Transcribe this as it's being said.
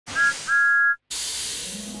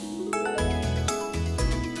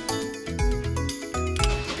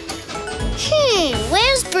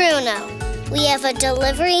Bruno. We have a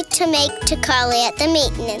delivery to make to Carly at the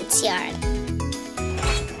maintenance yard.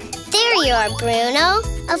 There you are, Bruno.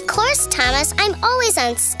 Of course, Thomas. I'm always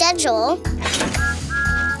on schedule.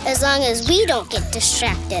 As long as we don't get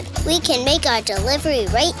distracted, we can make our delivery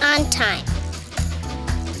right on time.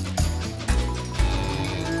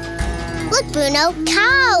 Look, Bruno,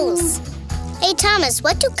 cows! Hey, Thomas,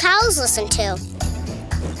 what do cows listen to?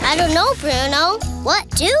 I don't know, Bruno. What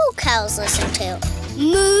do cows listen to?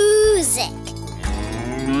 Music.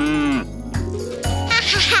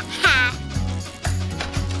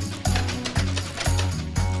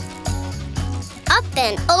 Up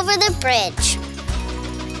and over the bridge.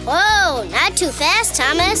 Whoa, not too fast,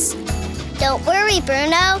 Thomas. Don't worry,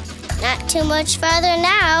 Bruno. Not too much farther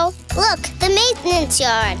now. Look, the maintenance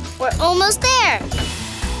yard. We're almost there.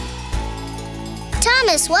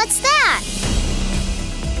 Thomas, what's that?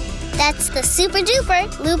 That's the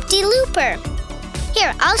super-duper loop-de-looper.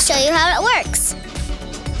 Here, I'll show you how it works.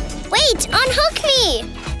 Wait, unhook me!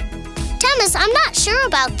 Thomas, I'm not sure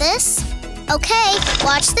about this. Okay,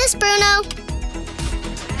 watch this, Bruno.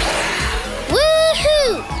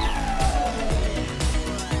 Woohoo!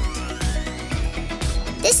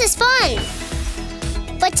 This is fun.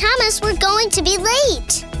 But Thomas, we're going to be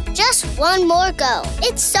late. Just one more go.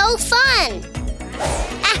 It's so fun.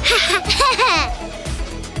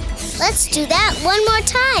 Let's do that one more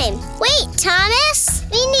time. Wait, Thomas,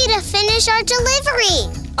 we need to finish our delivery.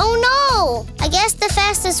 Oh no, I guess the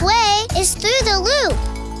fastest way is through the loop.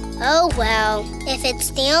 Oh well, if it's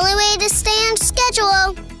the only way to stay on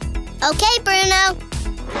schedule. Okay, Bruno,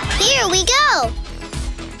 here we go.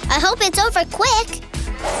 I hope it's over quick.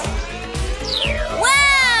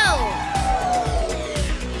 Wow!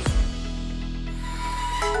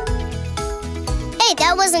 Hey,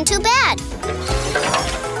 that wasn't too bad.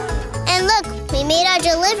 And look, we made our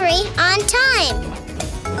delivery on time.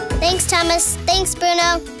 Thanks, Thomas. Thanks,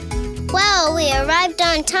 Bruno. Well, we arrived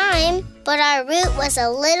on time, but our route was a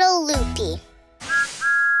little loopy.